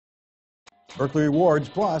Buerkle Rewards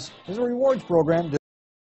Plus is a rewards program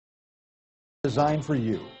designed for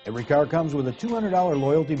you. Every car comes with a $200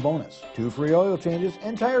 loyalty bonus, 2 free oil changes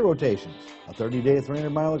and tire rotations, a 30-day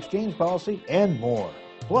 300-mile exchange policy, and more.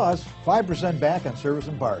 Plus, 5% back on service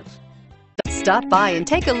and parts. Stop by and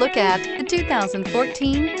take a look at the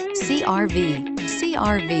 2014 CR-V.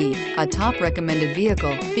 CR-V, a top recommended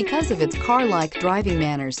vehicle because of its car-like driving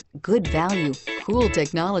manners, good value, cool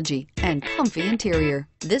technology, and comfy interior.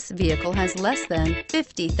 This vehicle has less than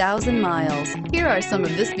 50,000 miles. Here are some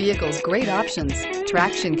of this vehicle's great options: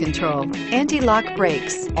 traction control, anti-lock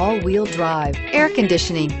brakes, all-wheel drive, air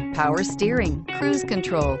conditioning, power steering, cruise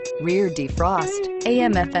control, rear defrost,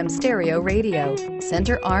 AM/FM stereo radio,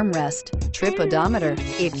 center armrest, trip odometer.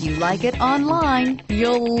 If you like it online,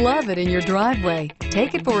 you'll love it in your driveway.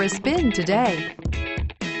 Take it for a spin today.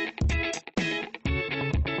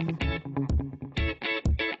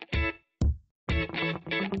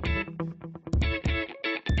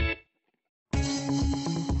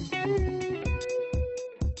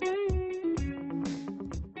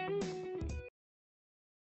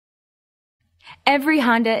 Every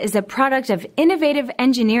Honda is a product of innovative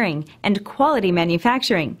engineering and quality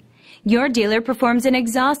manufacturing. Your dealer performs an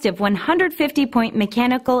exhaustive 150-point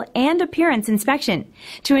mechanical and appearance inspection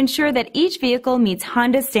to ensure that each vehicle meets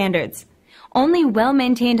Honda standards. Only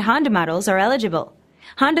well-maintained Honda models are eligible.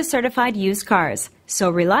 Honda certified used cars, so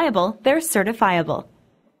reliable they're certifiable.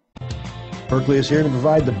 Buerkle is here to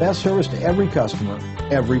provide the best service to every customer,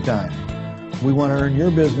 every time. We want to earn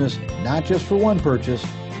your business not just for one purchase,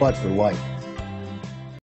 but for life.